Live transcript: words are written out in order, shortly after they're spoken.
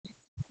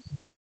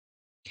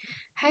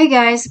Hey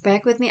guys,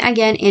 back with me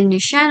again in the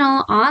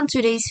channel. On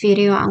today's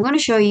video, I'm going to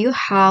show you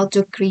how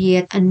to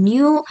create a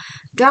new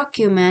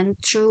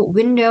document through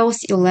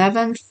Windows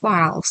 11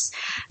 files.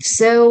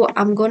 So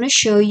I'm going to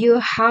show you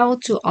how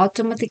to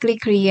automatically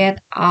create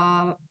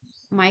a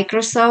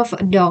Microsoft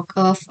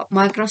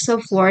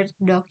Word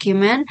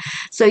document.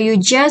 So you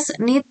just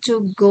need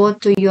to go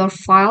to your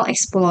file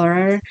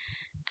explorer,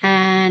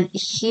 and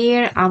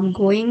here I'm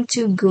going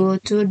to go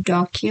to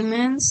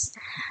documents.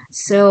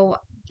 So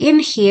in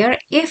here,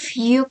 if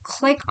you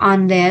click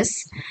on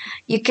this,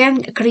 you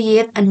can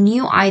create a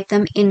new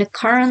item in the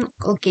current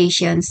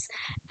locations,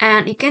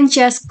 and you can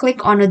just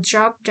click on the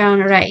drop down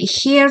right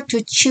here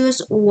to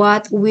choose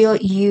what will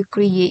you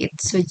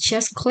create. So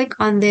just click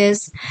on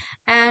this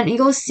and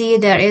you'll see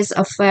there is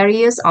a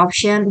various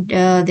option.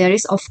 There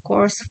is of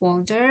course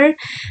folder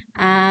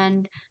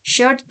and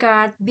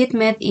shortcut,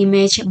 bitmap,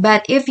 image.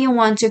 But if you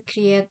want to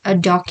create a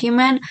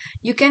document,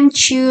 you can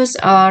choose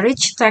a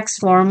rich text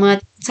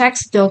format,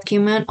 text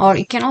document, or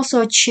you can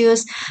also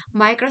choose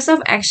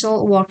Microsoft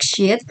Excel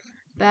worksheet.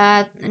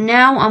 But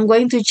now I'm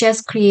going to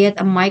just create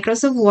a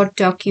Microsoft Word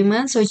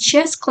document. So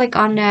just click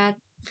on that,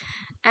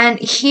 and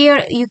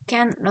here you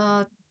can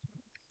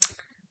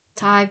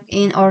type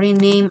in or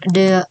rename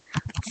the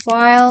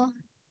file.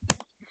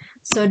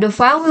 So the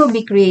file will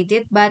be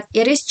created, but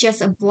it is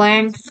just a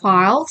blank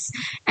files.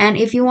 And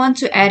if you want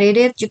to edit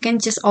it, you can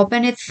just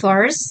open it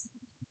first.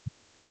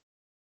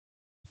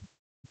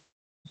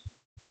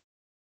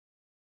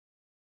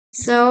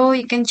 So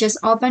you can just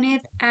open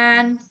it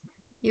and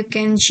you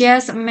can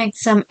just make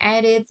some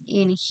edit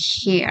in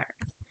here.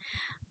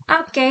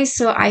 Okay,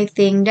 so I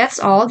think that's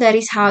all. That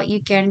is how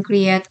you can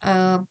create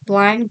a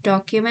blank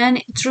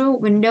document through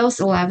Windows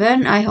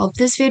 11. I hope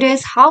this video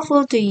is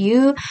helpful to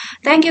you.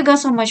 Thank you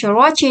guys so much for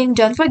watching.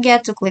 Don't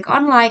forget to click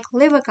on like,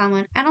 leave a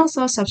comment, and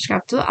also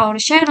subscribe to our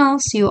channel.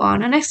 See you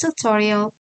on the next tutorial.